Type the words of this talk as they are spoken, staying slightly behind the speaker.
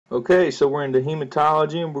Okay, so we're into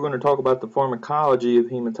hematology, and we're going to talk about the pharmacology of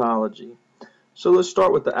hematology. So let's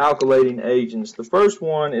start with the alkylating agents. The first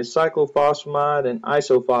one is cyclophosphamide and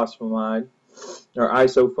isophosphamide, or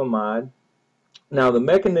isofamide. Now, the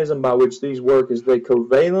mechanism by which these work is they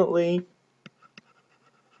covalently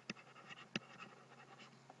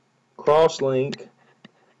cross-link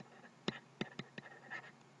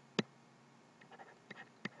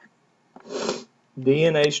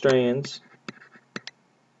DNA strands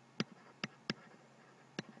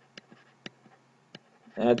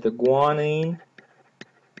at the guanine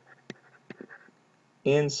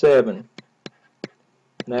N7, and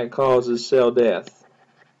that causes cell death.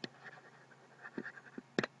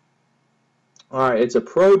 Alright, it's a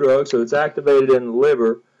prodrug, so it's activated in the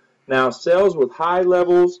liver. Now, cells with high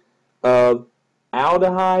levels of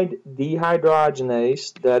aldehyde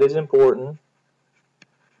dehydrogenase, that is important.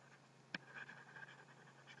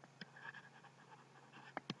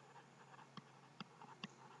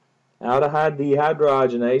 Aldehyde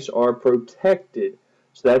dehydrogenase are protected.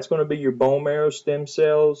 So that's going to be your bone marrow stem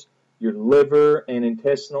cells, your liver, and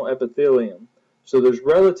intestinal epithelium. So there's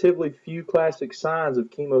relatively few classic signs of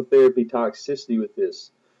chemotherapy toxicity with this.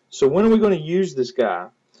 So when are we going to use this guy?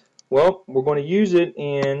 Well, we're going to use it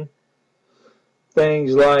in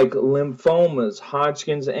things like lymphomas,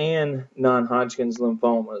 Hodgkin's and non-Hodgkin's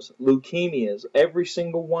lymphomas, leukemias, every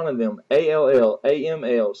single one of them, ALL,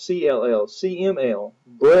 AML, CLL, CML,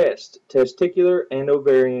 breast, testicular, and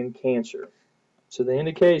ovarian cancer. So the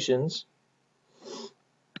indications: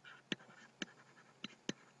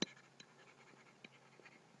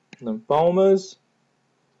 lymphomas,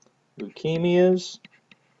 leukemias,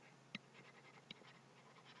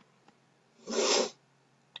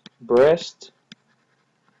 breast,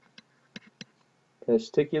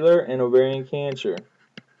 testicular, and ovarian cancer.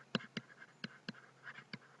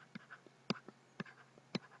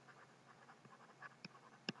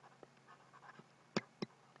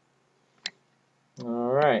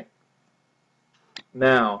 Alright.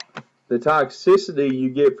 Now, the toxicity you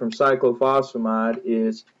get from cyclophosphamide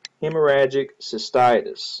is hemorrhagic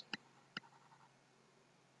cystitis.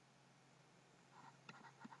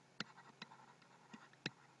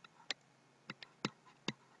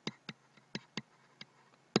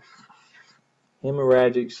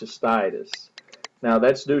 Hemorrhagic cystitis. Now,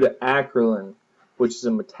 that's due to acrolein, which is a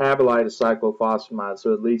metabolite of cyclophosphamide,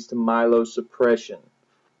 so it leads to myelosuppression.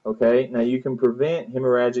 Okay, now you can prevent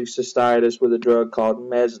hemorrhagic cystitis with a drug called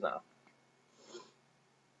Mesna.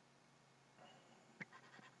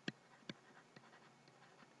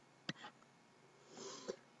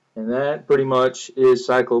 And that pretty much is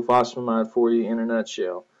cyclophosphamide for you in a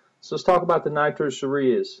nutshell. So let's talk about the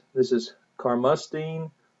nitrosoureas. This is carmustine,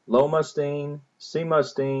 lomustine,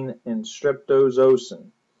 C-mustine, and streptozocin.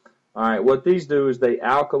 Alright, what these do is they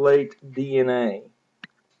alkylate DNA.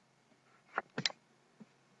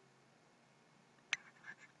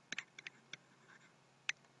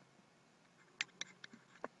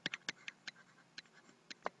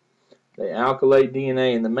 They alkylate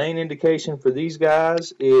DNA, and the main indication for these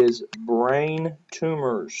guys is brain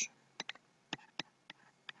tumors.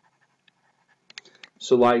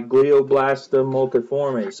 So like glioblastoma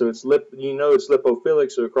multiforme, so it's it's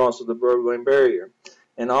lipophilic, so it crosses the blood-brain barrier.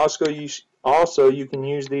 And also you can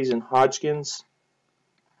use these in Hodgkin's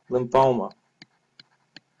lymphoma.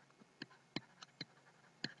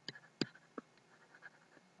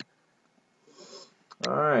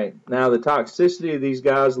 Alright, now the toxicity of these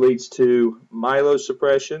guys leads to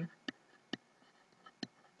myelosuppression,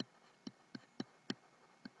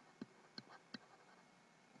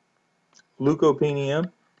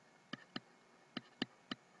 leukopenia,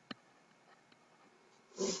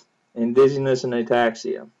 and dizziness and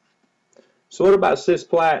ataxia. So what about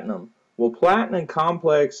cisplatinum? Well, platinum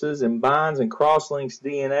complexes and binds and cross-links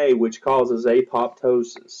DNA, which causes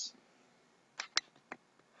apoptosis.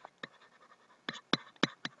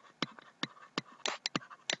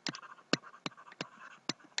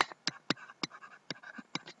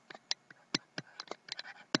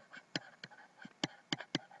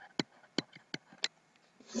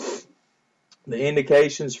 The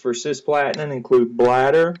indications for cisplatin include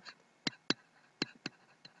bladder,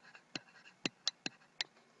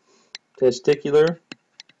 testicular,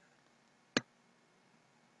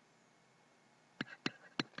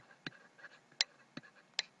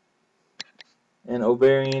 and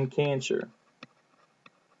ovarian cancer.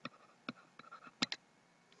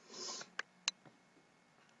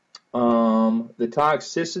 The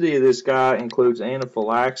toxicity of this guy includes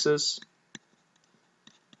anaphylaxis,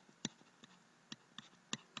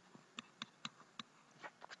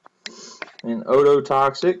 and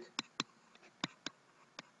ototoxic,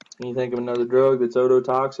 Can you think of another drug that's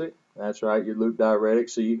ototoxic? That's right, your loop diuretic,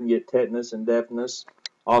 so you can get tetanus and deafness.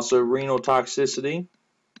 Also renal toxicity.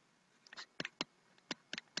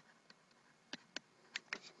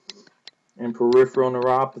 And peripheral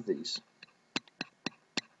neuropathies.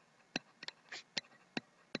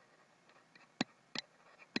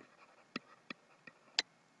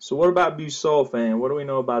 So what about busulfan? What do we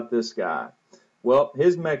know about this guy? Well,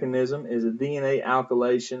 his mechanism is a DNA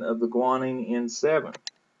alkylation of the guanine N7.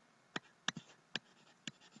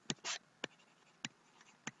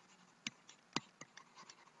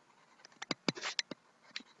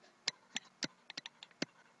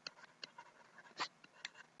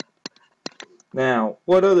 Now,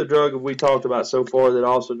 what other drug have we talked about so far that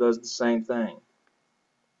also does the same thing?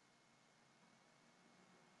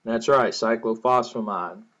 That's right,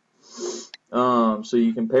 cyclophosphamide. So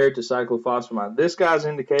you compare it to cyclophosphamide. This guy's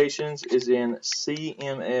indications is in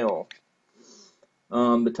CML.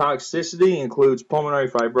 The toxicity includes pulmonary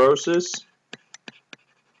fibrosis,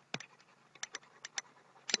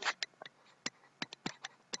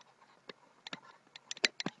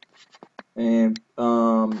 and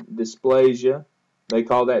dysplasia. They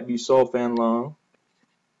call that busulfan lung.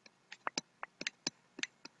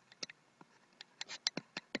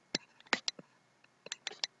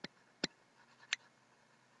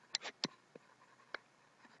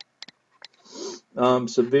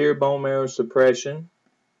 Severe bone marrow suppression.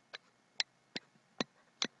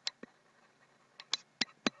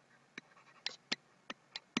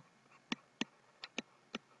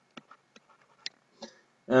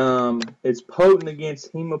 It's potent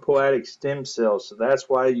against hematopoietic stem cells, so that's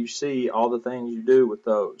why you see all the things you do with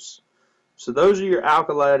those. So those are your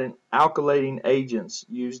alkylating agents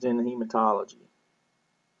used in hematology.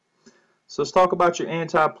 So let's talk about your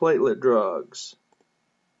antiplatelet drugs.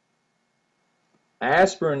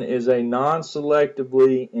 Aspirin is a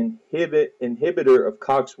non-selectively inhibitor of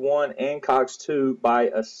COX-1 and COX-2 by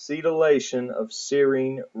acetylation of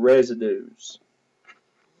serine residues.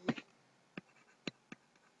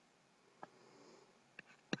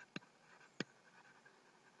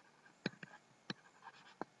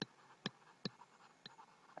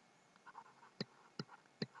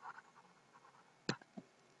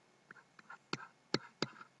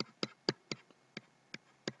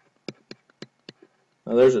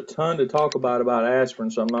 Now, there's a ton to talk about aspirin,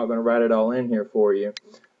 so I'm not going to write it all in here for you.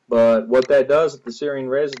 But what that does with the serine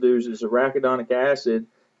residues is arachidonic acid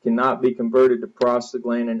cannot be converted to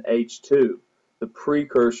prostaglandin H2, the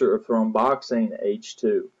precursor of thromboxane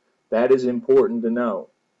H2. That is important to know.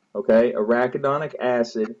 Okay, arachidonic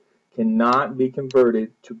acid cannot be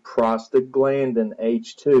converted to prostaglandin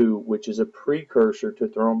H2, which is a precursor to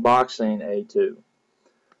thromboxane A2.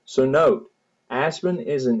 So note, aspirin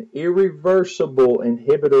is an irreversible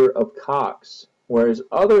inhibitor of COX, whereas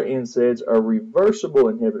other NSAIDs are reversible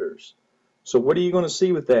inhibitors. So what are you going to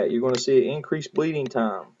see with that? You're going to see an increased bleeding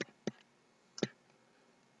time.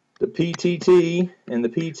 The PTT and the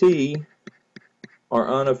PT are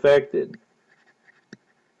unaffected.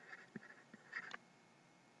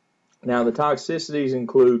 Now the toxicities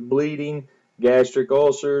include bleeding, gastric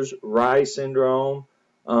ulcers, Rye syndrome,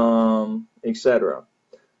 etc.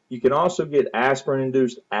 You can also get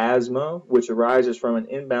aspirin-induced asthma, which arises from an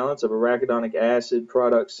imbalance of arachidonic acid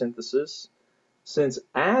product synthesis. Since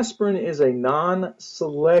aspirin is a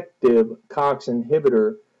non-selective COX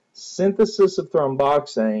inhibitor, synthesis of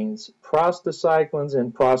thromboxanes, prostacyclins,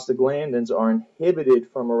 and prostaglandins are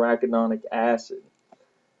inhibited from arachidonic acid.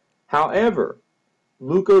 However,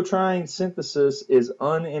 leukotriene synthesis is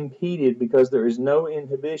unimpeded because there is no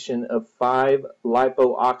inhibition of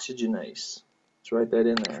 5-lipoxygenase. Let's write that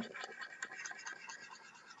in there.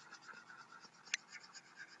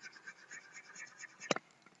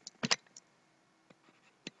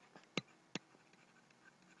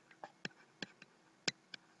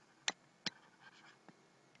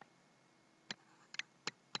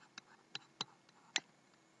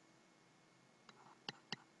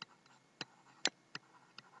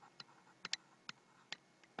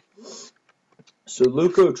 So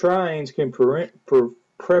leukotrienes can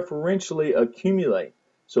preferentially accumulate.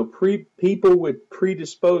 So people with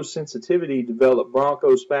predisposed sensitivity develop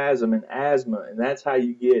bronchospasm and asthma, and that's how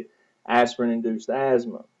you get aspirin-induced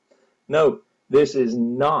asthma. Note, this is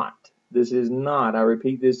not, I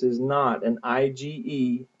repeat, this is not an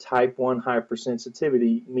IgE type 1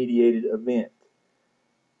 hypersensitivity mediated event.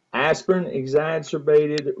 Aspirin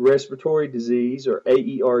exacerbated respiratory disease, or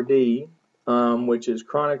AERD, which is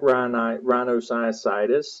chronic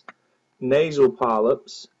rhinosinusitis, nasal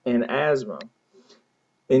polyps, and asthma.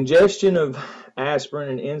 Ingestion of aspirin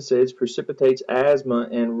and NSAIDs precipitates asthma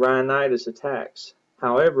and rhinitis attacks.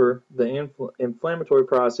 However, the inflammatory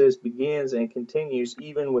process begins and continues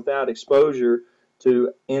even without exposure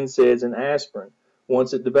to NSAIDs and aspirin.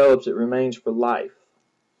 Once it develops, it remains for life.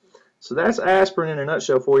 So that's aspirin in a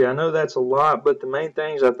nutshell for you. I know that's a lot, but the main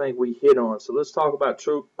things I think we hit on. So let's talk about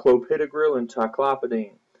clopidogrel and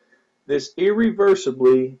ticlopidine. This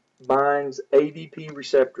irreversibly binds ADP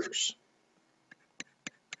receptors.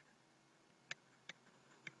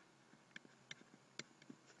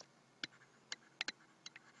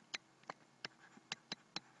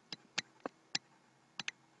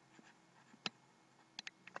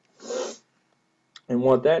 And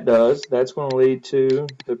what that does, that's going to lead to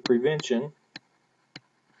the prevention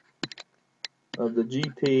of the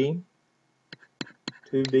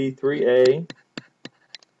GP2B3A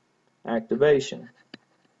activation.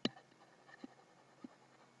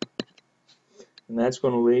 And that's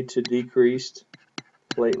going to lead to decreased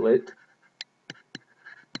platelet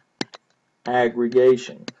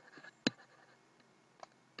aggregation.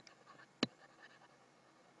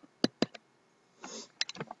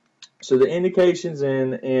 So the indications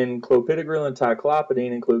in clopidogrel and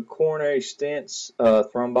ticlopidine include coronary stents,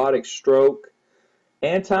 thrombotic stroke,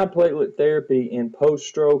 antiplatelet therapy in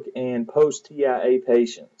post-stroke and post-TIA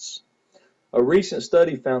patients. A recent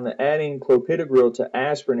study found that adding clopidogrel to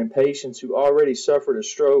aspirin in patients who already suffered a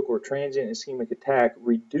stroke or transient ischemic attack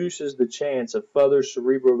reduces the chance of further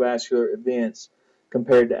cerebrovascular events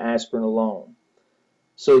compared to aspirin alone.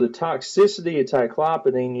 So the toxicity of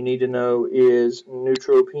ticlopidine, you need to know, is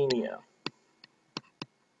neutropenia.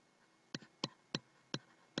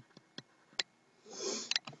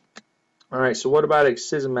 All right, so what about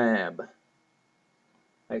ixizumab?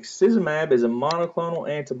 Ixizumab is a monoclonal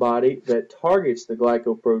antibody that targets the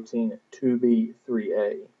glycoprotein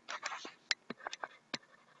 2B3A.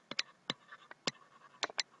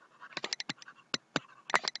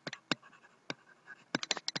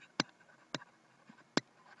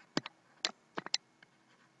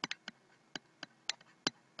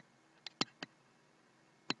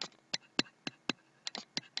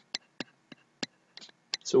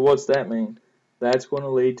 So what's that mean? That's going to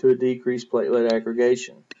lead to a decreased platelet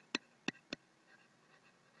aggregation.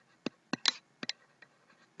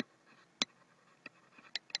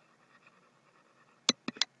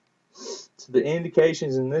 So the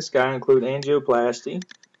indications in this guy include angioplasty,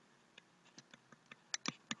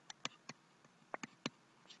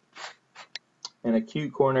 and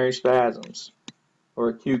acute coronary spasms, or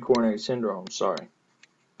acute coronary syndrome, sorry.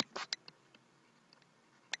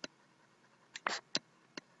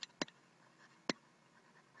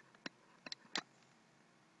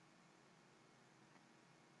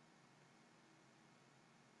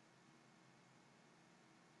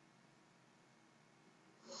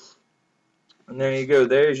 And there you go,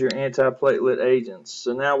 there's your antiplatelet agents.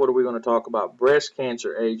 So now what are we going to talk about? Breast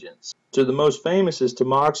cancer agents. So the most famous is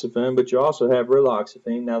tamoxifen, but you also have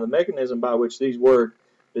raloxifene. Now the mechanism by which these work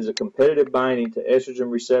is a competitive binding to estrogen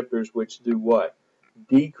receptors, which do what?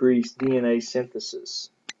 Decrease DNA synthesis.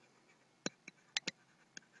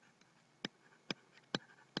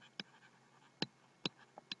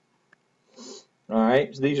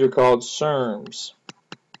 Alright, so these are called SERMs,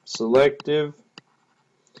 selective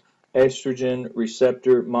estrogen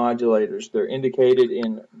receptor modulators. They're indicated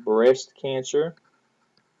in breast cancer.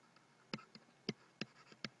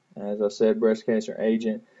 As I said, breast cancer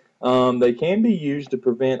agent. They can be used to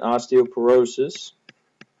prevent osteoporosis.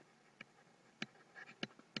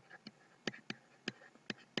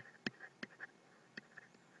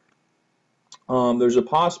 There's a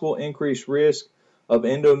possible increased risk of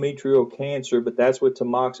endometrial cancer, but that's with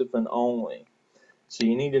tamoxifen only. So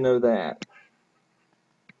you need to know that.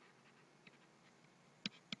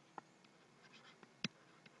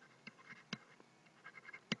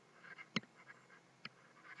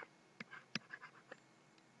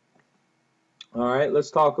 All right,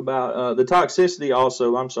 let's talk about the toxicity also.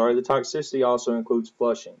 The toxicity also includes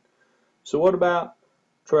flushing. So what about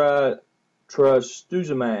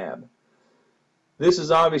trastuzumab? This is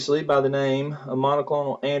obviously, by the name, a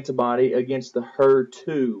monoclonal antibody against the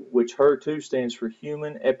HER2, which HER2 stands for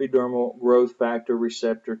Human Epidermal Growth Factor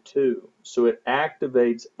Receptor 2. So it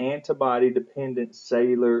activates antibody-dependent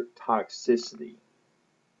cellular toxicity.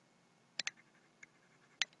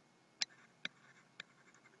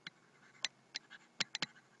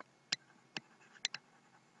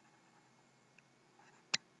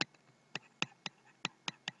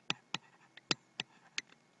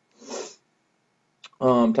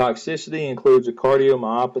 Toxicity includes a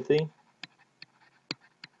cardiomyopathy,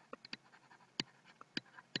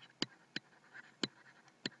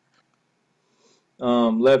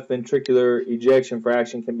 left ventricular ejection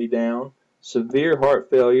fraction can be down, severe heart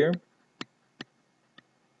failure,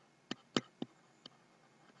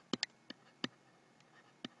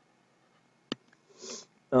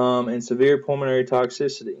 and severe pulmonary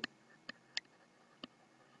toxicity.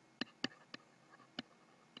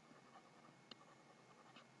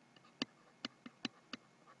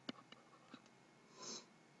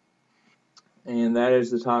 And that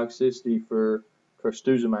is the toxicity for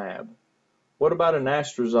trastuzumab. What about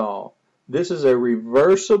anastrozole? This is a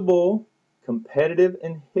reversible competitive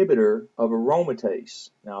inhibitor of aromatase.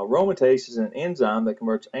 Now, aromatase is an enzyme that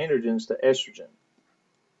converts androgens to estrogen.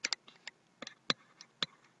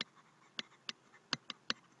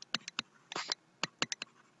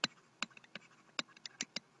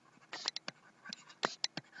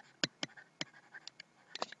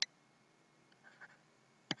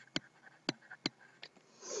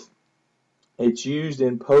 It's used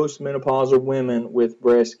in postmenopausal women with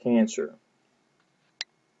breast cancer.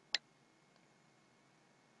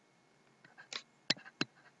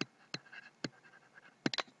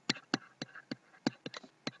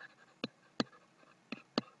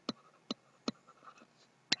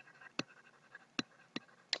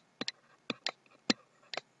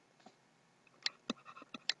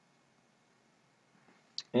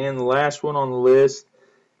 And the last one on the list,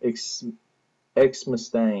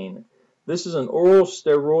 exemestane. This is an oral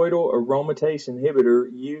steroidal aromatase inhibitor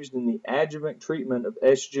used in the adjuvant treatment of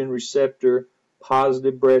estrogen receptor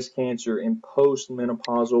positive breast cancer in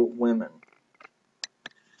postmenopausal women.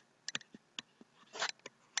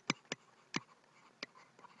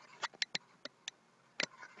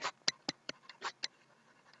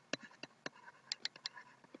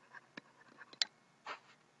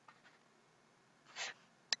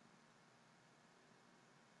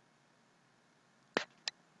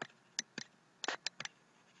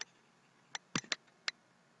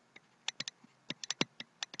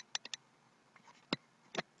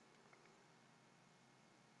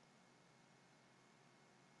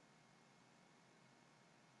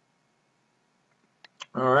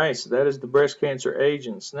 Alright, so that is the breast cancer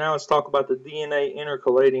agents. Now let's talk about the DNA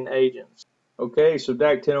intercalating agents. Okay, so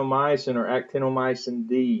dactinomycin or actinomycin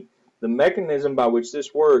D. The mechanism by which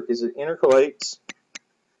this works is it intercalates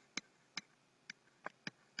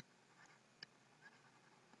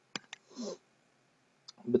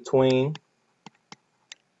between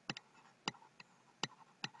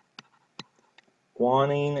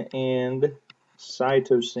guanine and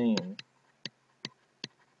cytosine.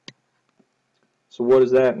 So what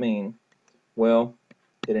does that mean? Well,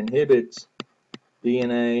 it inhibits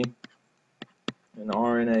DNA and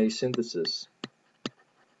RNA synthesis.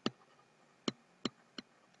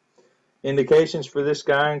 Indications for this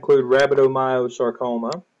guy include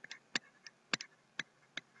rhabdomyosarcoma,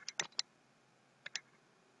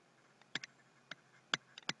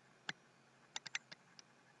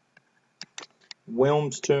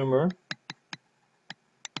 Wilms tumor,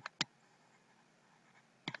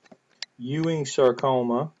 Ewing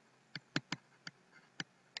sarcoma,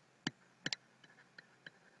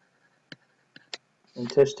 and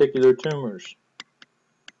testicular tumors.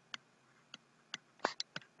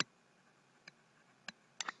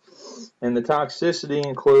 And the toxicity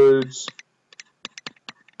includes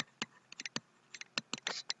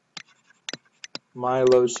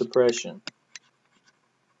myelosuppression.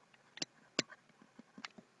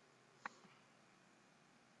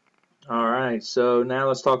 Alright, so now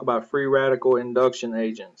let's talk about free radical induction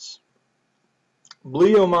agents.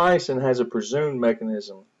 Bleomycin has a presumed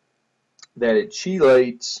mechanism that it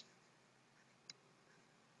chelates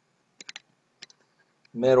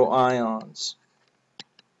metal ions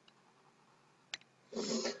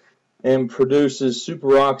and produces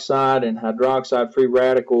superoxide and hydroxide free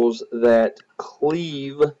radicals that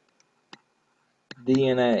cleave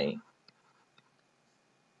DNA.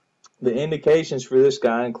 The indications for this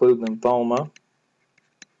guy include lymphoma,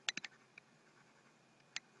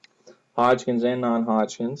 Hodgkin's and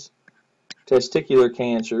non-Hodgkin's, testicular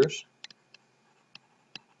cancers,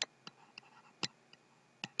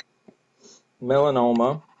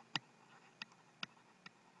 melanoma,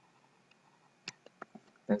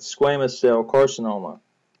 and squamous cell carcinoma.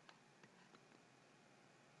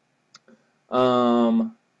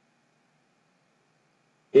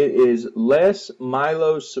 It is less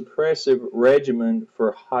myelosuppressive regimen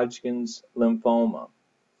for Hodgkin's lymphoma.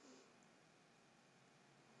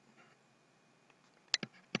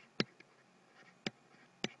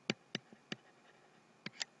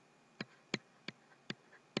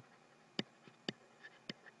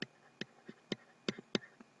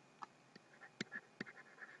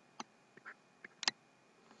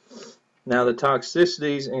 Now the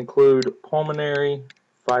toxicities include pulmonary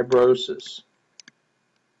fibrosis.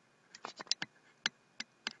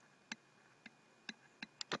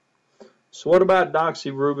 So what about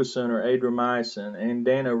doxorubicin or adriamycin and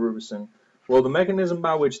daunorubicin? Well, the mechanism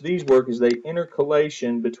by which these work is they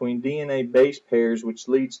intercalation between DNA base pairs, which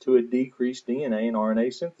leads to a decreased DNA and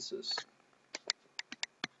RNA synthesis.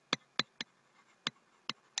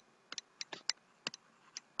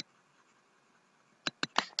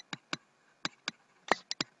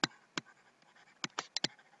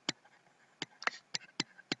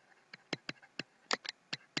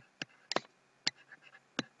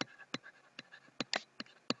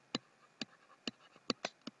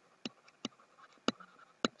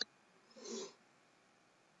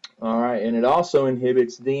 Alright, and it also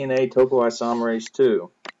inhibits DNA topoisomerase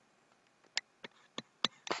 2.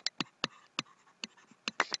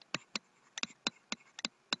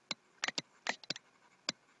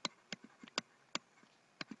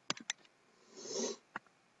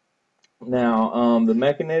 Now, the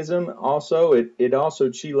mechanism also, it also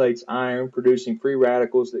chelates iron, producing free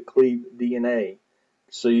radicals that cleave DNA.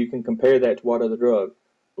 So you can compare that to what other drug?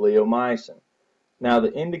 Bleomycin. Now,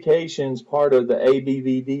 the indications part of the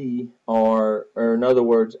ABVD are, or in other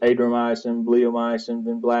words, adriamycin, bleomycin,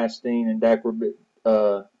 vinblastine, and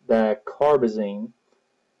dacarbazine.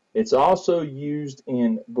 It's also used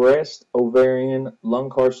in breast, ovarian,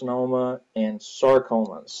 lung carcinoma, and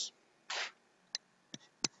sarcomas.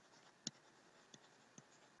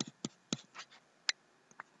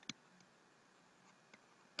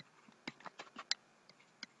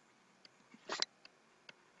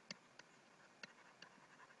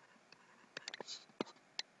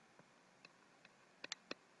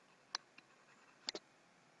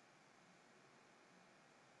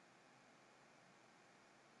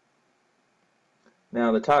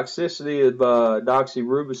 Now, the toxicity of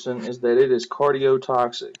doxorubicin is that it is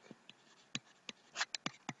cardiotoxic.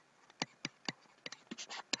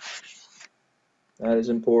 That is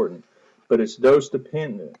important. But it's dose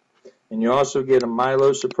dependent. And you also get a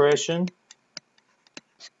myelosuppression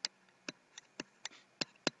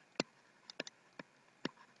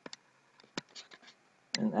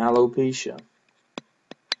and alopecia.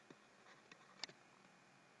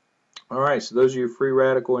 Alright, so those are your free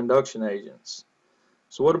radical induction agents.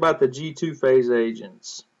 So what about the G2 phase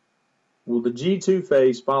agents? Well, the G2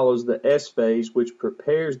 phase follows the S phase, which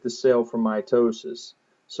prepares the cell for mitosis.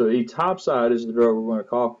 So etopside is the drug we're going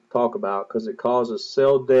to talk about because it causes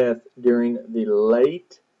cell death during the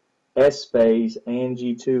late S phase and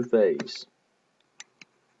G2 phase.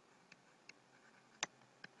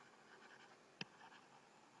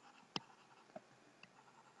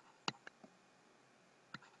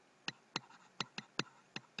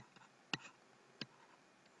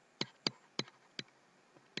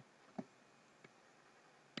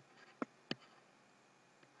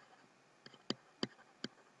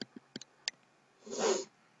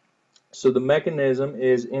 So the mechanism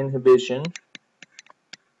is inhibition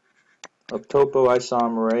of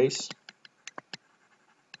topoisomerase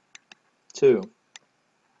 2,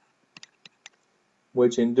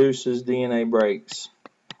 which induces DNA breaks.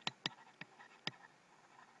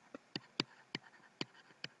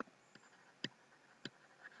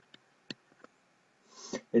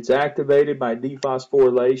 It's activated by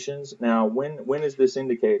dephosphorylations. Now, when is this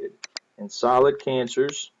indicated? In solid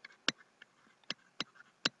cancers,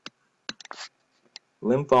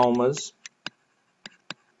 lymphomas,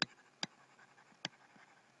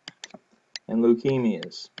 and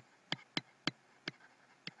leukemias.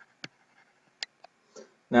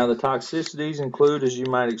 Now, the toxicities include, as you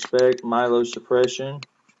might expect, myelosuppression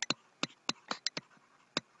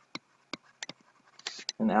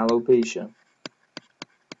and alopecia.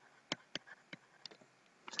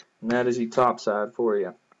 And that is etopside for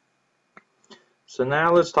you. So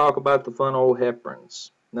now let's talk about the fun old heparins.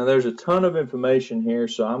 Now there's a ton of information here,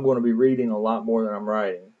 so I'm going to be reading a lot more than I'm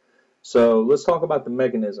writing. So let's talk about the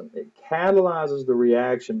mechanism. It catalyzes the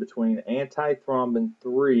reaction between antithrombin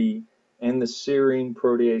 3 and the serine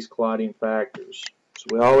protease clotting factors. So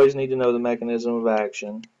we always need to know the mechanism of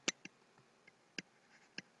action.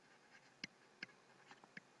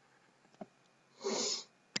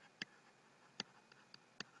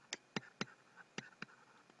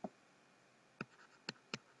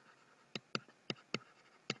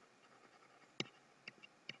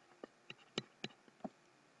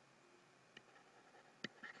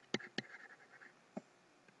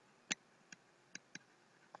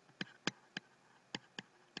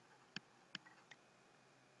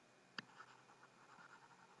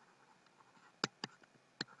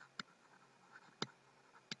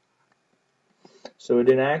 So it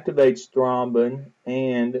inactivates thrombin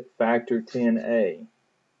and factor 10A.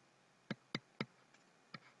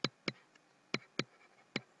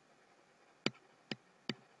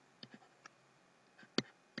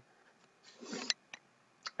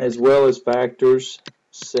 as well as factors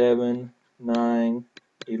 7, 9,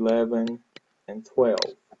 11, and 12.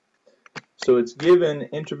 So it's given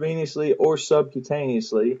intravenously or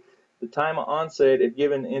subcutaneously. The time of onset, if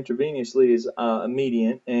given intravenously, is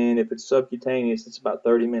immediate, and if it's subcutaneous, it's about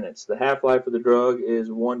 30 minutes. The half-life of the drug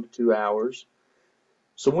is 1 to 2 hours.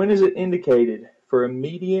 So when is it indicated? For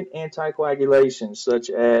immediate anticoagulation, such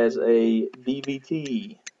as a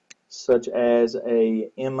DVT, such as a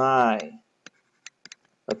MI,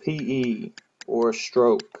 a PE, or a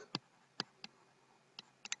stroke.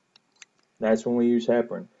 That's when we use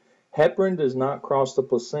heparin. Heparin does not cross the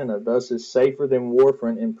placenta, thus is safer than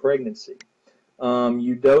warfarin in pregnancy.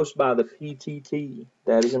 You dose by the PTT.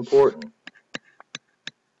 That is important.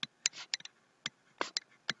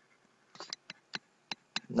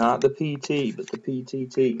 Not the PT, but the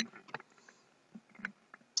PTT.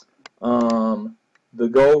 The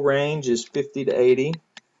goal range is 50 to 80,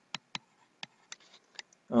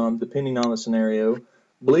 depending on the scenario.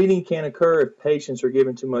 Bleeding can occur if patients are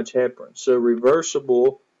given too much heparin. So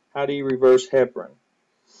reversible, how do you reverse heparin?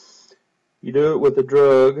 You do it with a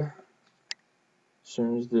drug. As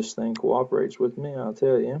soon as this thing cooperates with me, I'll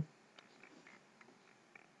tell you.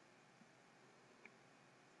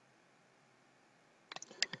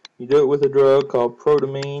 You do it with a drug called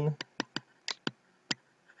protamine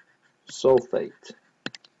sulfate.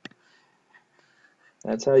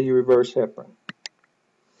 That's how you reverse heparin.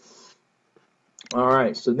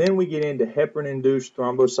 Alright, so then we get into heparin-induced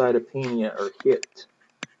thrombocytopenia, or HIT.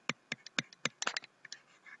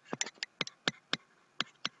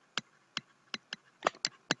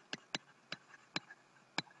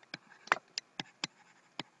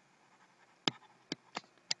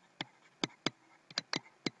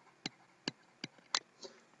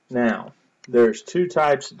 Now, there's two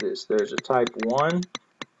types of this. There's a type 1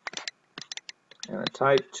 and a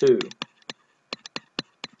type 2.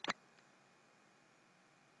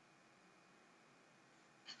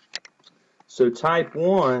 So type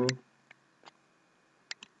 1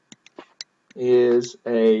 is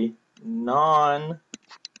a non-immune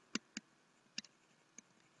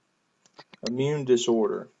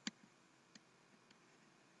disorder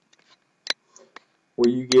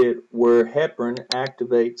where heparin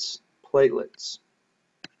activates platelets.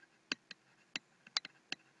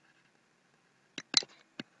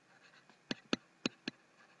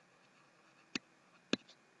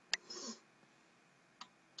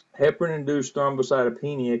 Heparin-induced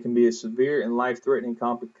thrombocytopenia can be a severe and life-threatening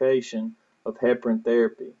complication of heparin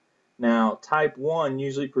therapy. Now, type 1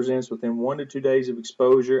 usually presents within 1 to 2 days of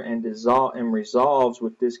exposure and resolves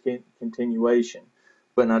with discontinuation.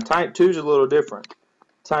 But now type 2 is a little different.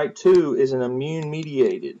 Type 2 is an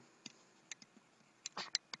immune-mediated.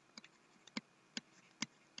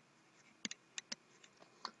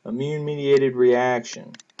 Immune-mediated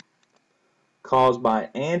reaction caused by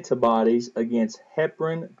antibodies against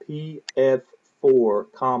heparin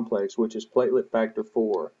PF4 complex, which is platelet factor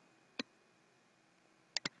 4.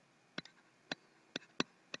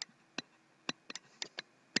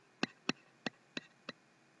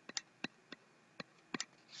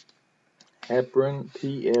 Heparin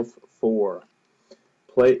PF4,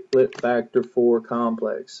 platelet factor 4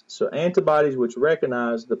 complex. So antibodies which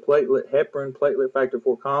recognize the heparin platelet factor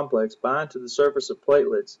 4 complex bind to the surface of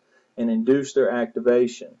platelets and induce their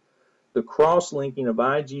activation. The cross-linking of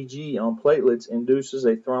IgG on platelets induces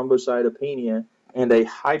a thrombocytopenia and a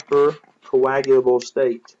hypercoagulable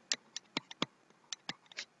state.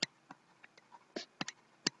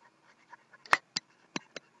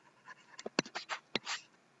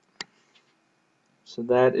 So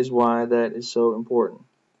that is why that is so important.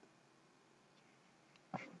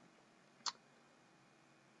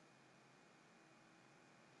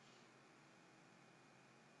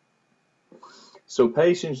 So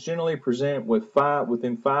patients generally present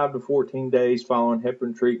within 5 to 14 days following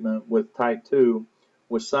heparin treatment with type 2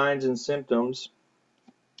 with signs and symptoms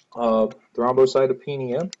of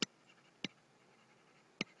thrombocytopenia,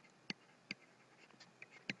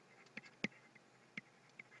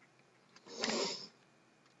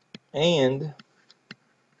 and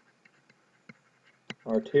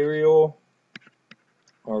arterial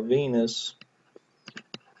or venous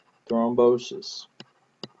thrombosis.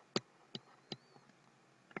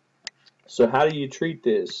 So how do you treat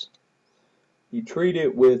this? You treat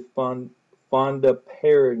it with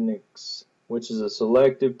fondaparinux, which is a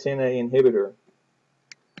selective 10A inhibitor.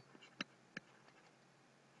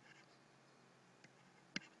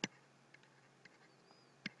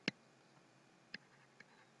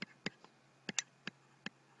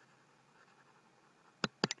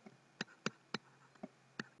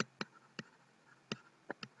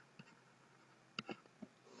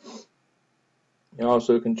 You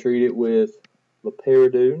also can treat it with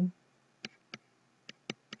loperidone,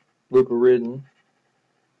 luperidine,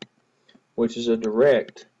 which is a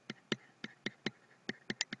direct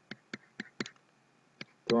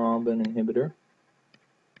thrombin inhibitor.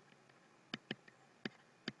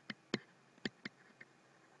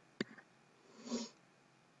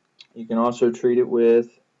 You can also treat it with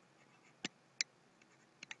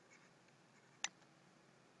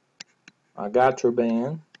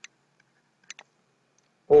agatroban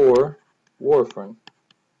or warfarin.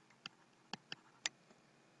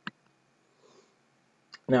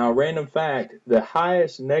 Now, a random fact, the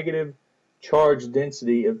highest negative charge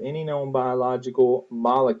density of any known biological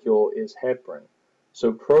molecule is heparin.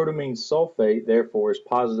 So protamine sulfate, therefore, is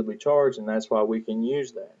positively charged, and that's why we can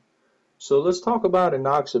use that. So let's talk about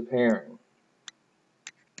enoxaparin.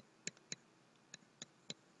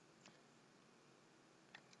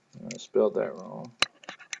 I spelled that wrong.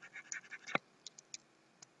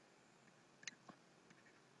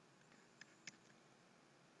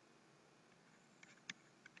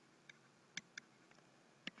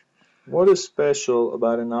 What is special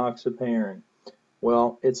about enoxaparin?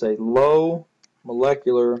 Well, it's a low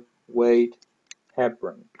molecular weight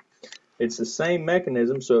heparin. It's the same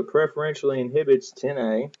mechanism, so it preferentially inhibits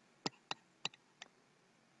 10A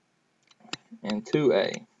and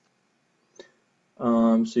 2A.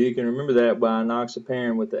 So you can remember that by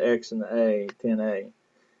enoxaparin with the X and the A, 10A.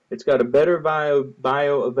 It's got a better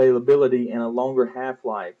bioavailability and a longer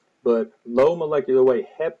half-life, but low molecular weight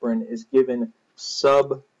heparin is given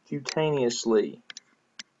subcutaneously.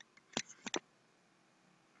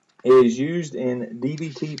 It is used in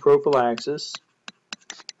DVT prophylaxis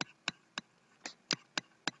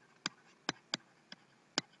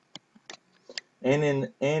and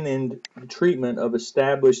in the treatment of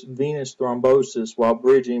established venous thrombosis while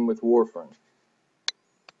bridging with warfarin.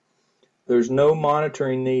 There's no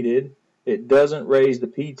monitoring needed. It doesn't raise the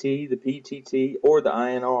PT, the PTT, or the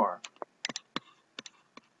INR.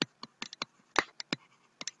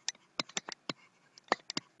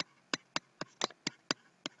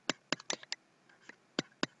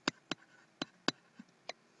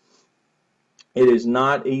 It is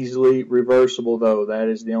not easily reversible, though. That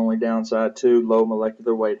is the only downside to low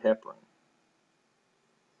molecular weight heparin.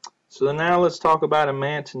 So now let's talk about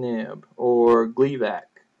imatinib, or Gleevec.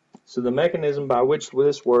 So the mechanism by which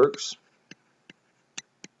this works,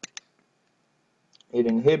 it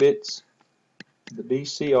inhibits the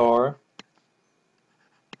BCR,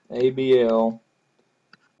 ABL,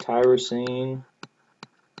 tyrosine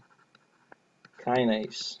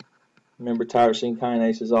kinase. Remember, tyrosine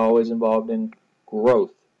kinase is always involved in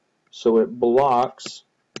growth. So it blocks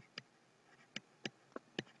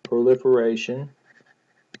proliferation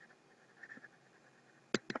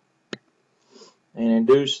and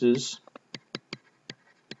induces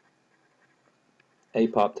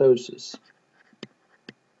apoptosis.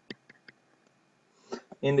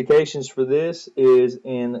 Indications for this is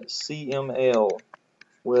in CML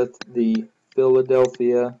with the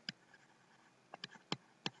Philadelphia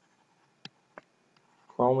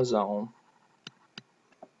chromosome.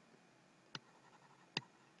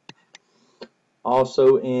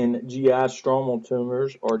 Also in GI stromal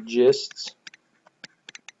tumors or GISTs.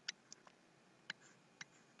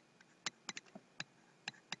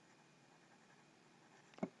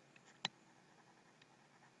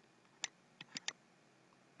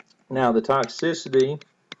 Now the toxicity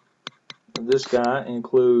of this guy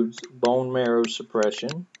includes bone marrow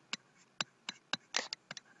suppression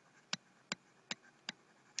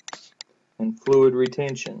and fluid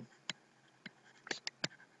retention.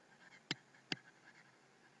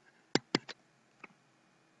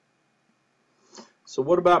 So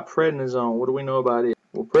what about prednisone? What do we know about it?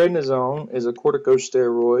 Well, prednisone is a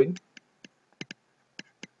corticosteroid.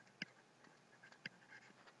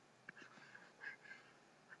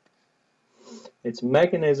 Its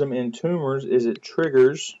mechanism in tumors is it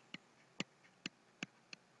triggers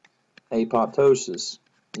apoptosis.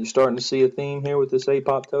 You're starting to see a theme here with this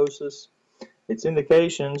apoptosis. Its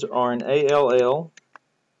indications are in ALL,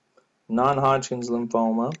 non-Hodgkin's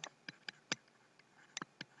lymphoma,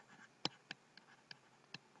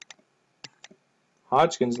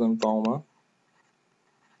 Hodgkin's lymphoma,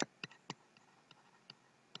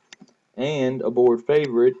 and a board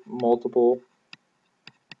favorite, multiple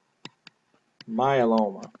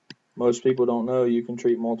myeloma. Most people don't know you can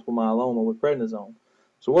treat multiple myeloma with prednisone.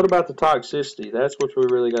 So what about the toxicity? That's what we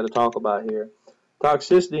really got to talk about here.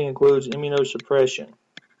 Toxicity includes immunosuppression,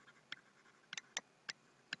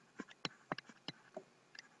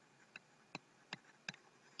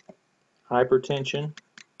 hypertension,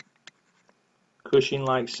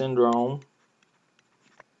 Cushing-like syndrome,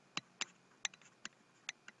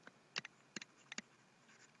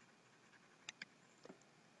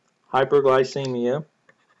 hyperglycemia,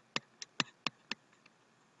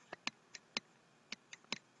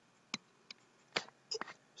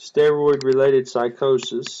 steroid-related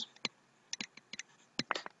psychosis,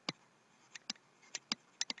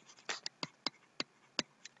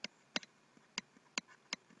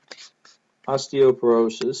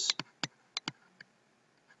 osteoporosis,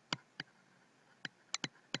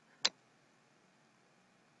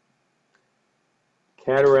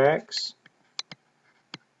 cataracts,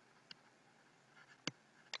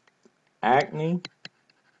 acne,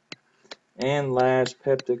 and last,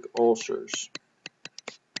 peptic ulcers.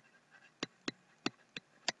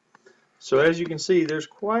 So as you can see, there's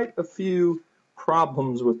quite a few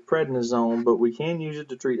problems with prednisone, but we can use it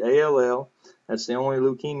to treat ALL. That's the only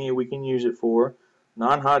leukemia we can use it for.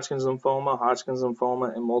 Non-Hodgkin's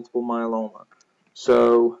lymphoma, and multiple myeloma.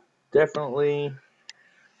 So definitely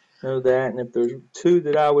know that. And if there's two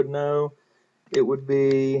that I would know, it would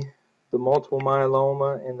be the multiple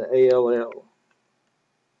myeloma and the ALL.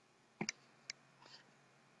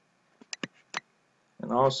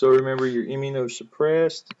 And also remember, you're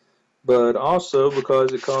immunosuppressed, but also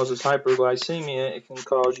because it causes hyperglycemia, it can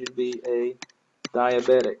cause you to be a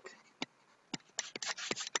diabetic.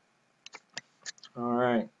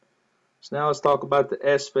 Alright, so now let's talk about the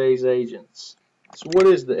S phase agents. So what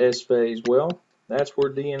is the S phase? Well, that's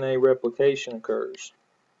where DNA replication occurs.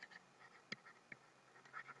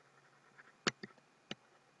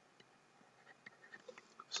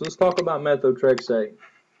 So let's talk about methotrexate.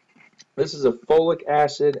 This is a folic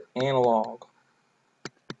acid analog.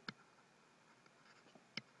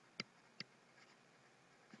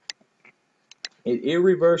 It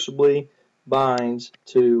irreversibly binds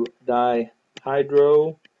to dihydrofolate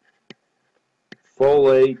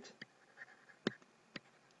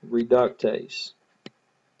reductase,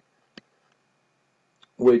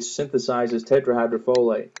 which synthesizes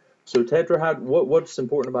tetrahydrofolate. So what's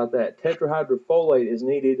important about that? Tetrahydrofolate is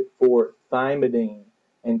needed for thymidine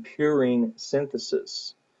and purine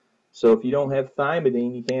synthesis. So if you don't have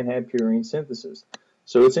thymidine, you can't have purine synthesis.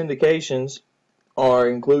 So its indications are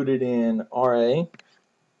included in RA,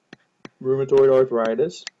 rheumatoid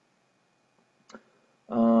arthritis,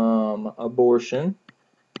 abortion,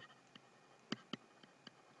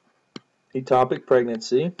 ectopic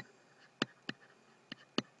pregnancy,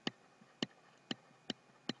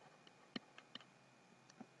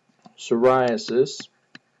 psoriasis,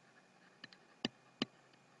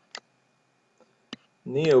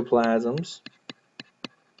 neoplasms,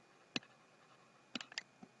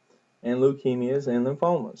 and leukemias and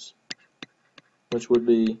lymphomas, which would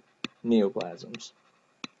be neoplasms.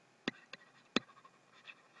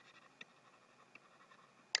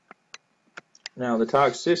 Now, the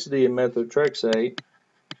toxicity of methotrexate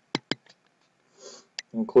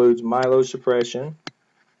includes myelosuppression,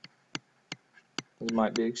 as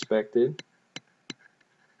might be expected,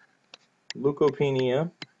 leukopenia,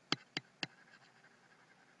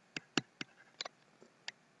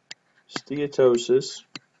 steatosis,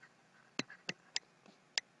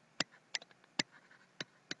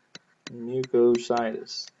 and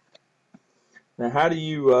mucositis. Now,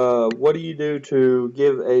 what do you do to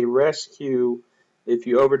give a rescue if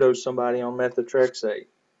you overdose somebody on methotrexate?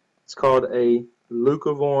 It's called a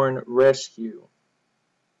leucovorin rescue.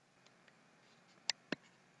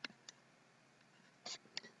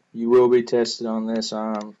 You will be tested on this,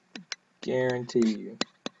 I guarantee you.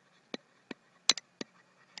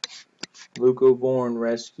 Leucovorin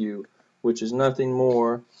rescue, which is nothing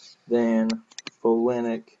more than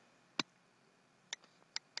folinic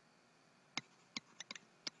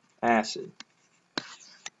acid.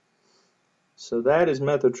 So that is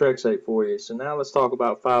methotrexate for you. So now let's talk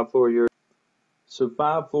about 5-fluorouracil. So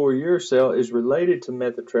 5-fluorouracil is related to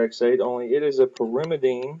methotrexate, only it is a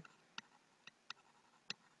pyrimidine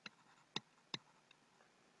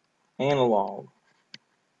analog.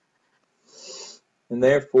 And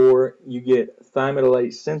therefore you get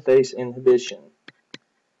thymidylate synthase inhibition.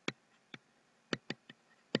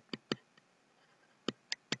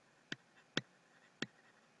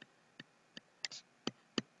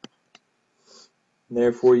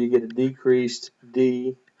 Therefore you get a decreased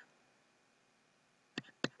DTMP.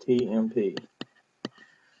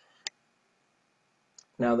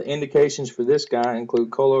 Now the indications for this guy include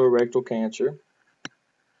colorectal cancer,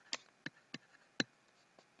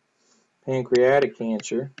 pancreatic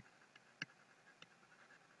cancer,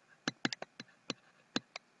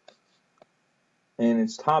 and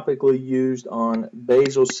it's topically used on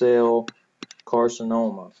basal cell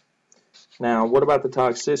carcinoma. Now, what about the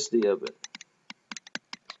toxicity of it?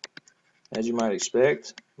 As you might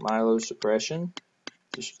expect, myelosuppression,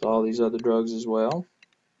 just with all these other drugs as well.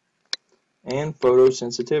 and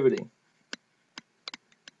photosensitivity.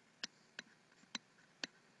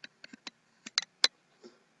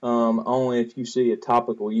 Only if you see a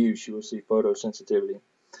topical use, you will see photosensitivity.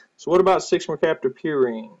 So what about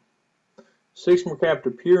 6-mercaptopurine?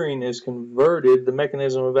 6-mercaptopurine is converted, the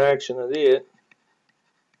mechanism of action of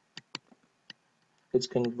it's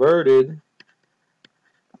converted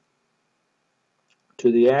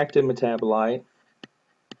to the active metabolite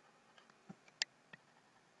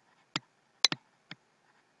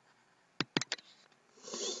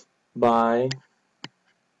by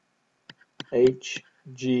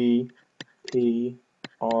HG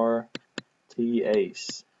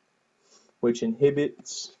PRTase, which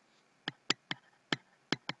inhibits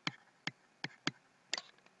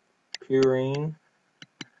purine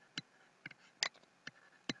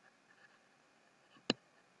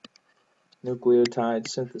nucleotide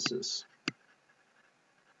synthesis.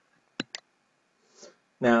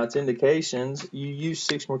 Now, its indications, you use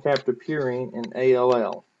 6-mercaptopurine in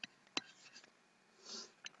ALL.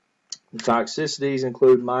 The toxicities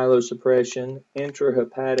include myelosuppression,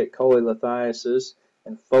 intrahepatic cholelithiasis,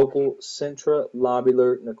 and focal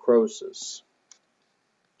centrilobular necrosis.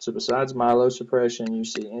 So besides myelosuppression, you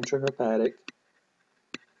see intrahepatic,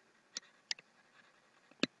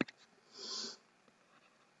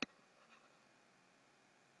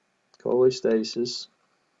 cholestasis,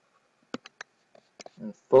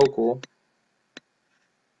 and focal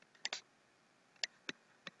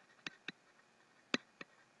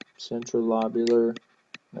centrilobular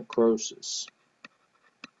necrosis.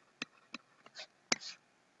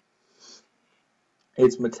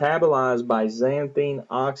 It's metabolized by xanthine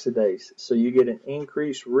oxidase, so you get an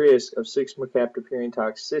increased risk of 6-mercaptopurine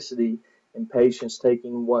toxicity in patients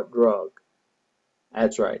taking what drug?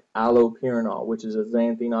 That's right, allopurinol, which is a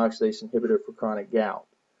xanthine oxidase inhibitor for chronic gout.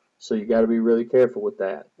 So you got to be really careful with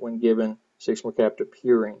that when given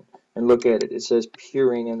 6-mercaptopurine. And look at it, it says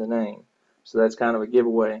purine in the name. So that's kind of a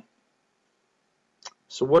giveaway.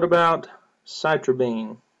 So what about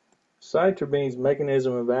citrabine? Citrabine's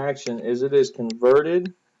mechanism of action is it is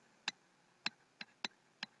converted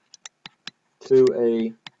to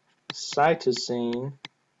a cytosine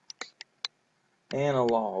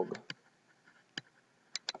analog,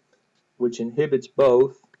 which inhibits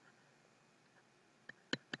both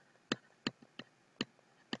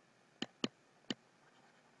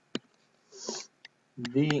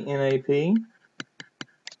DNAP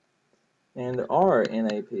and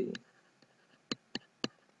RNAP,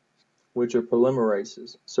 which are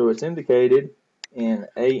polymerases. So it's indicated in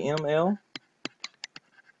AML,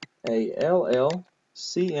 ALL,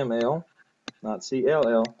 CML, not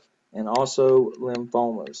CLL, and also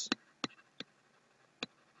lymphomas.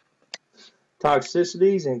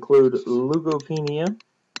 Toxicities include leukopenia,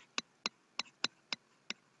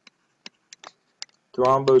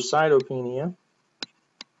 thrombocytopenia,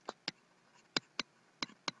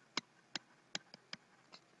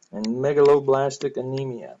 and megaloblastic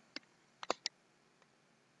anemia.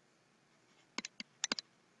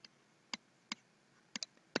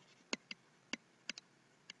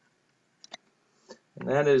 And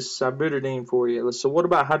that is cybutidine for you. So what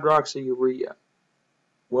about hydroxyurea?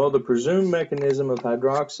 Well, the presumed mechanism of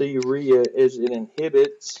hydroxyurea is it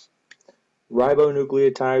inhibits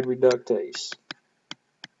ribonucleotide reductase.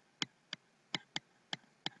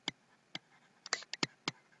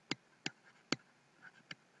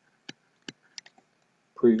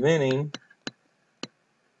 Preventing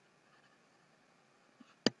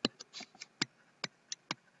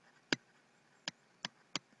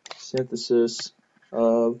synthesis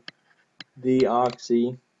of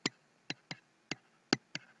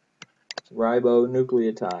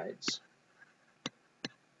deoxyribonucleotides,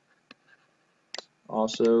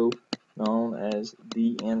 also known as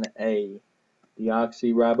DNA,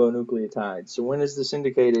 deoxyribonucleotides. So when is this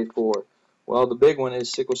indicated for? Well, the big one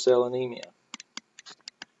is sickle cell anemia.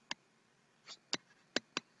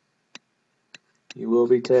 You will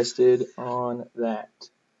be tested on that.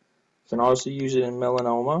 You can also use it in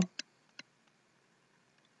melanoma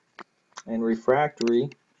and refractory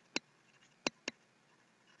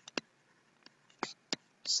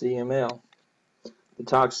CML. The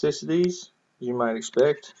toxicities, you might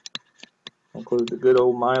expect, include the good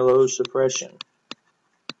old myelosuppression.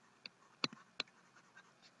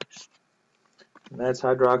 And that's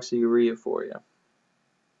hydroxyurea for you.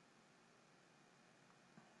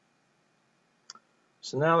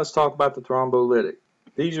 So now let's talk about the thrombolytic.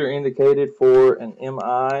 These are indicated for an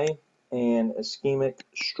MI and ischemic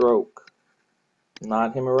stroke.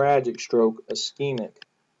 Not hemorrhagic stroke, ischemic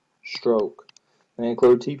stroke. They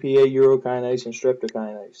include TPA, urokinase, and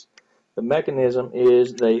streptokinase. The mechanism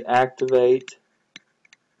is they activate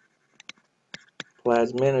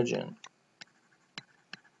plasminogen,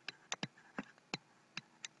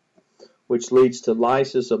 which leads to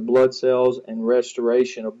lysis of blood cells and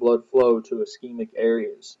restoration of blood flow to ischemic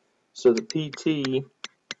areas. So the PT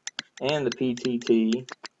and the PTT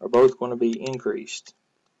are both going to be increased.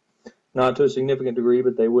 Not to a significant degree,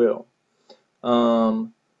 but they will.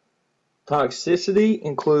 Toxicity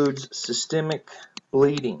includes systemic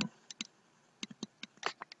bleeding.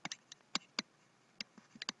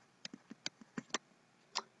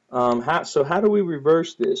 So how do we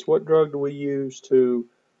reverse this? What drug do we use to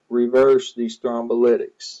reverse these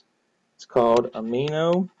thrombolytics? It's called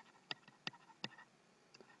aminocaproic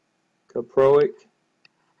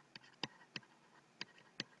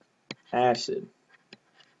acid.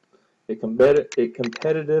 It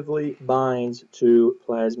competitively binds to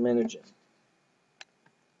plasminogen.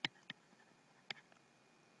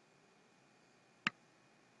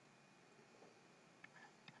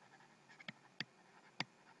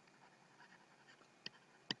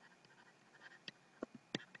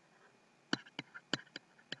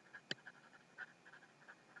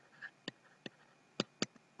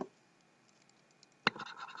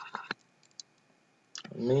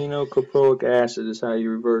 Aminocaproic acid is how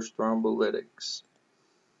you reverse thrombolytics.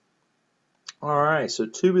 Alright, so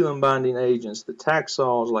tubulin binding agents, the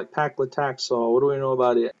Taxols like paclitaxel, what do we know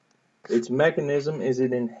about it? Its mechanism is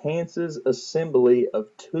it enhances assembly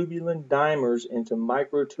of tubulin dimers into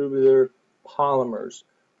microtubular polymers,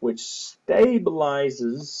 which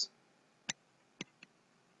stabilizes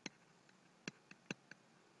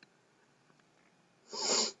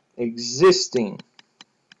existing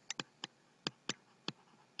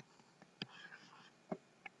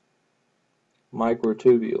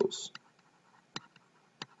microtubules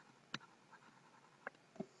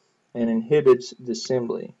and inhibits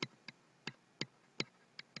disassembly.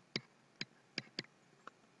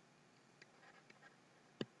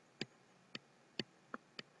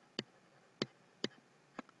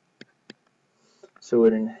 So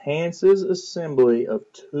it enhances assembly of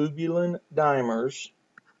tubulin dimers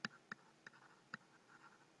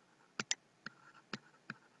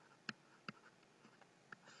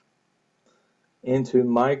into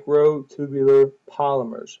microtubular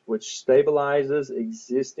polymers, which stabilizes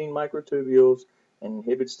existing microtubules and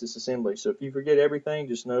inhibits disassembly. So if you forget everything,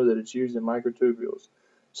 just know that it's used in microtubules.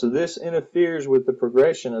 So this interferes with the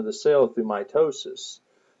progression of the cell through mitosis.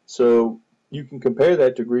 So you can compare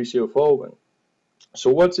that to griseofulvin. So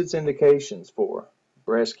what's its indications for?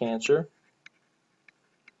 Breast cancer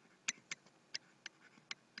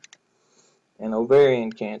and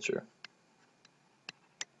ovarian cancer.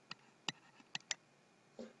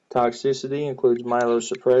 Toxicity includes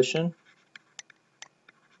myelosuppression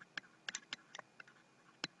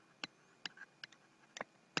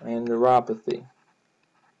and neuropathy.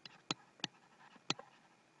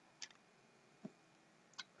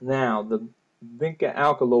 Now, the vinca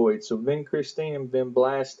alkaloids, so vincristine and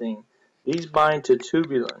vinblastine, these bind to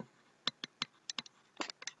tubulin.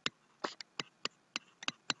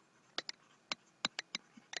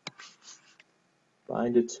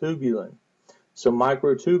 Bind to tubulin. So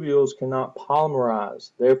microtubules cannot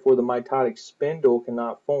polymerize. Therefore, the mitotic spindle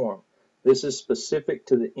cannot form. This is specific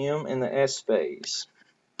to the M and the S phase.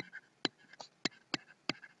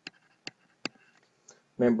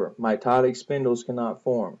 Remember, mitotic spindles cannot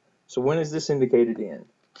form. So when is this indicated in?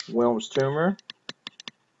 Wilms tumor,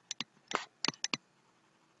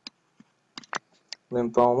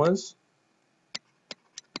 lymphomas,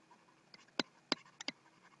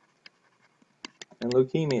 and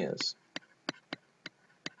leukemias.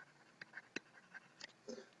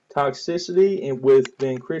 Toxicity with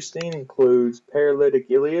vincristine includes paralytic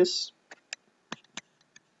ileus,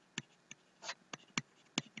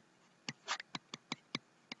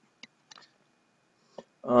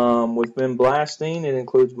 with vinblastine, it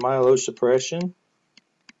includes myelosuppression,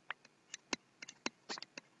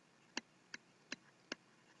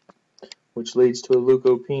 which leads to a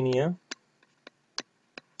leukopenia.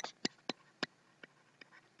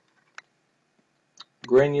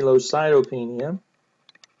 Granulocytopenia,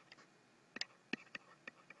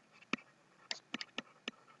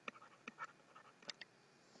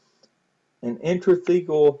 and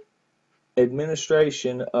intrathecal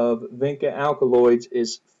administration of vinca alkaloids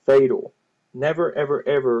is fatal. Never, ever,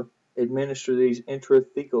 ever administer these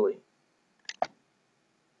intrathecally.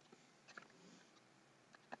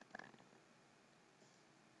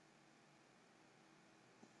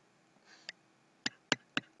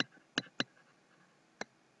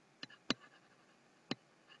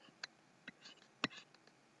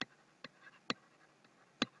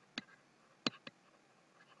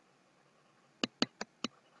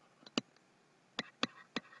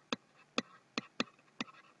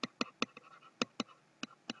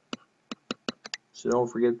 So don't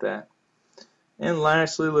forget that. And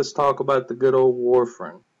lastly, let's talk about the good old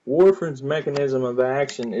warfarin. Warfarin's mechanism of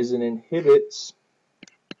action is it inhibits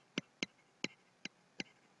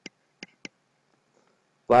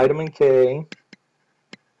vitamin K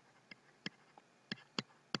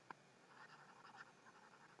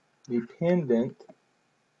dependent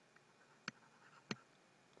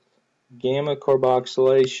gamma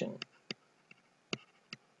carboxylation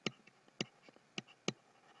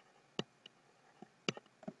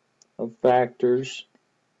of factors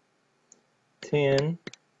 10,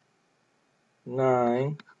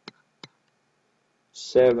 9,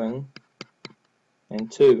 7,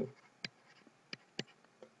 and 2.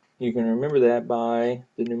 You can remember that by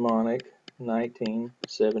the mnemonic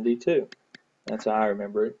 1972. That's how I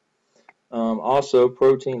remember it. Also,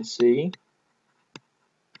 protein C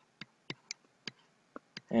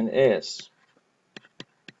and S.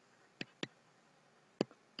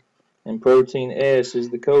 And protein S is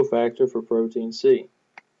the cofactor for protein C.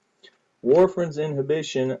 Warfarin's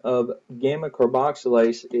inhibition of gamma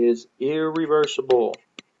carboxylase is irreversible.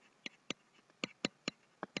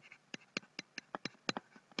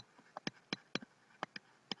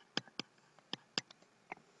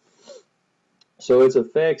 So its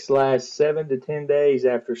effects last 7 to 10 days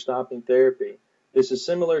after stopping therapy. This is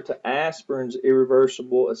similar to aspirin's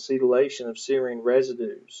irreversible acetylation of serine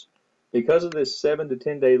residues. Because of this 7 to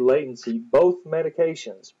 10 day latency, both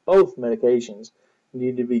medications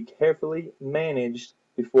need to be carefully managed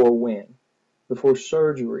before when? Before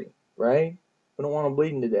surgery, right? We don't want them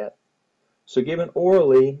bleeding to death. So given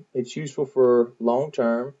orally, it's useful for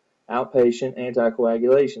long-term outpatient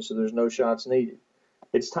anticoagulation, so there's no shots needed.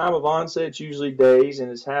 Its time of onset is usually days,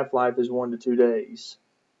 and its half-life is 1 to 2 days.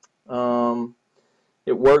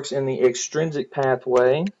 It works in the extrinsic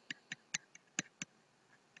pathway.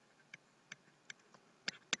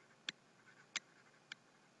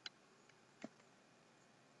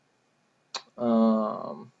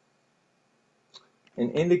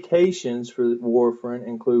 And indications for warfarin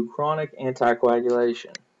include chronic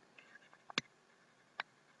anticoagulation.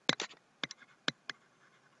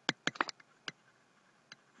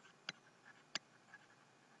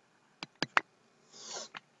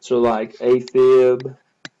 So like AFib,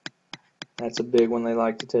 that's a big one they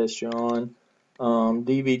like to test you on.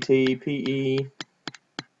 DVT, PE,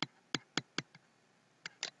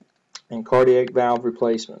 and cardiac valve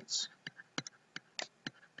replacements.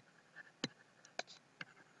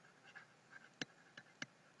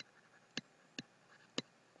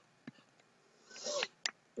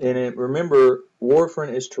 And remember,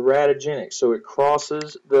 warfarin is teratogenic, so it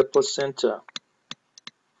crosses the placenta.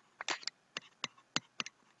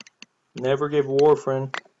 Never give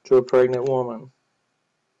warfarin to a pregnant woman.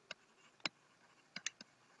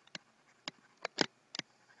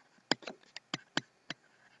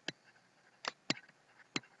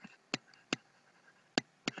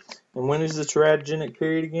 And when is the teratogenic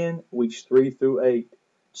period again? Weeks 3 through 8.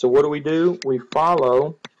 So what do? We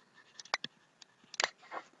follow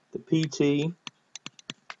the PT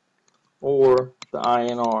or the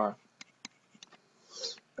INR,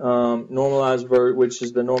 which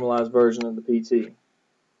is the normalized version of the PT.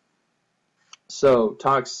 So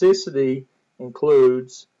toxicity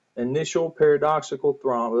includes initial paradoxical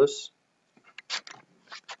thrombus,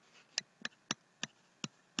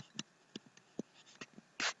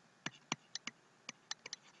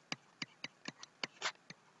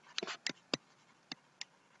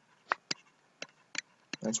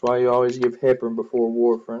 that's why you always give heparin before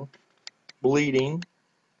warfarin, bleeding,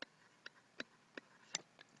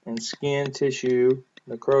 and skin tissue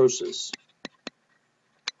necrosis.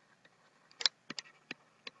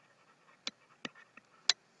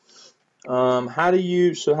 How do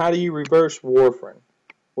you reverse warfarin?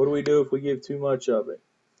 What do we do if we give too much of it?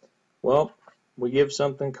 Well, we give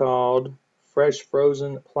something called fresh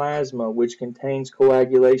frozen plasma, which contains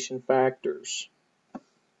coagulation factors.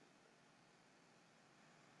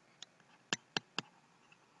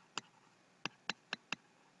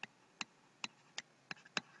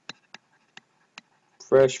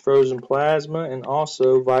 Fresh frozen plasma and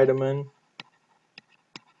also vitamin,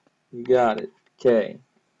 you got it, K.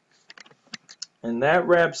 And that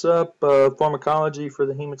wraps up pharmacology for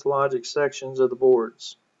the hematologic sections of the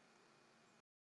boards.